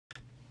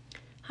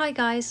Hi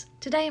guys,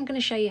 today I'm going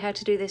to show you how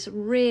to do this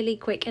really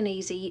quick and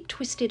easy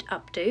twisted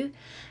updo.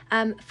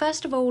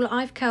 First of all,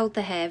 I've curled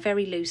the hair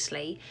very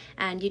loosely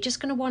and you're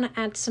just going to want to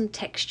add some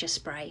texture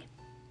spray.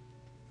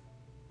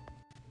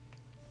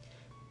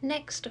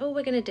 Next, all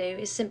we're going to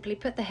do is simply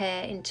put the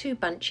hair in two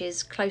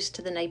bunches close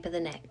to the nape of the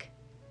neck.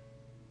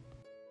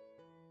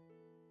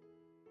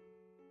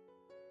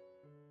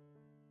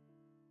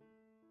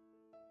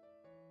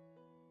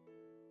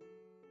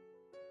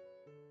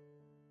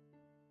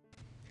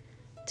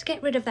 To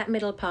get rid of that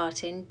middle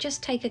parting,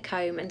 just take a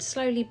comb and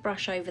slowly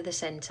brush over the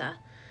centre.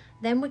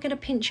 Then we're going to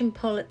pinch and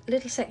pull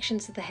little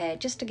sections of the hair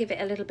just to give it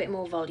a little bit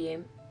more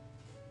volume.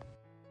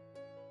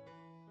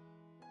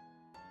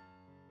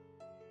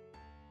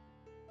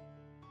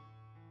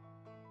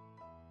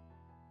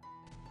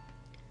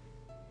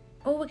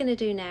 All we're going to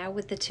do now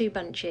with the two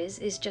bunches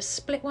is just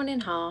split one in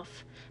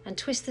half and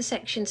twist the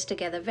sections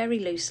together very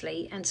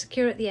loosely and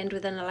secure at the end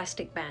with an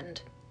elastic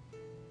band.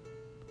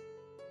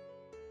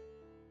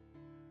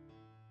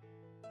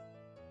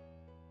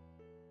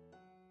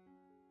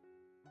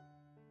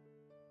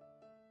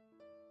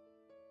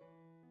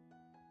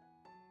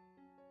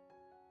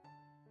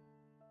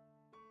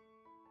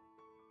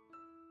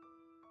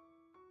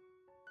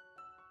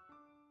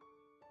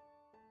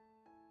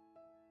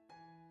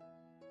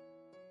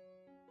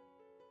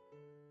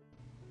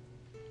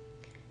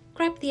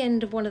 Grab the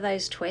end of one of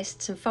those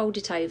twists and fold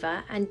it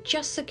over and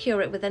just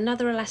secure it with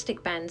another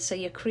elastic band so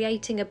you're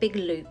creating a big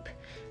loop,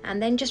 and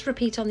then just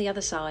repeat on the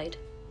other side.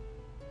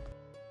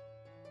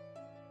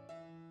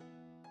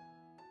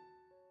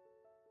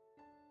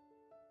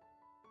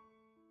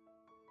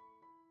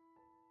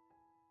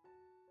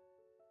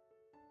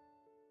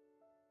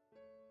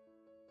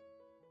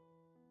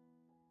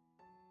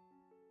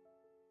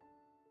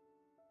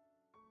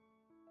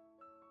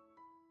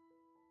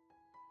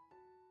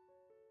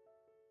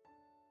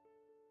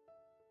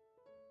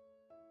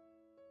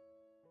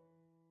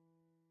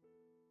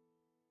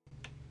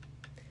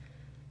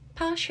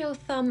 Pass your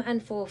thumb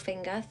and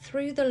forefinger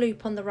through the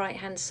loop on the right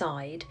hand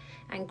side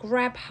and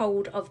grab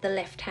hold of the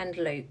left hand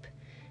loop.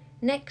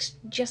 Next,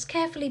 just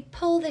carefully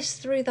pull this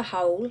through the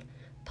hole,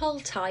 pull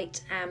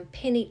tight and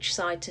pin each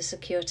side to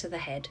secure to the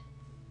head.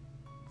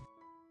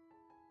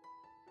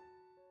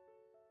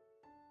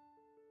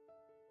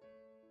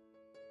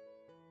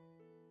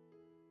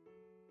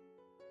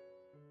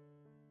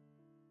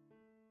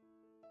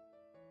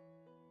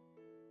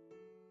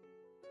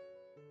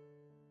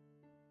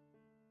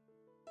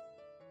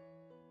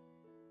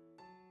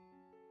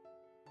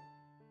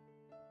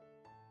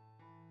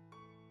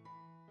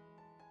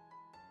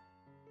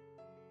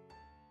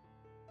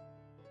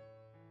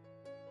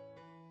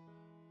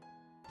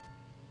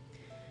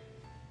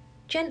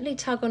 Gently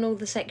tug on all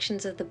the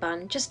sections of the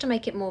bun just to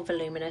make it more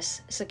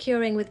voluminous,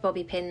 securing with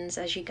bobby pins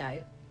as you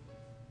go.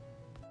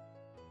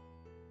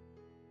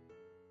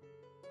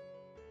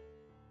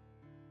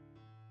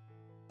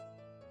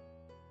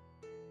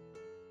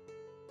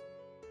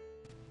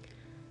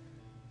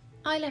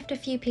 I left a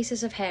few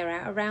pieces of hair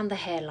out around the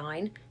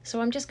hairline, so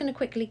I'm just going to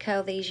quickly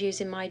curl these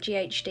using my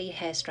GHD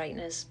hair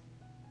straighteners.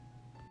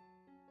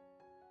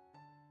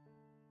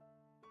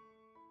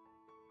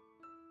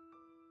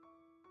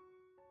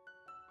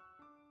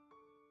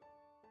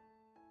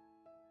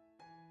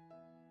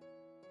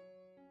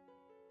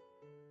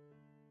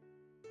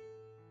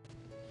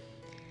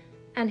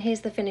 And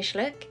here's the finished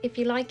look. If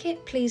you like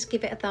it, please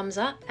give it a thumbs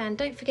up and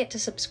don't forget to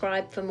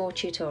subscribe for more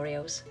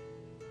tutorials.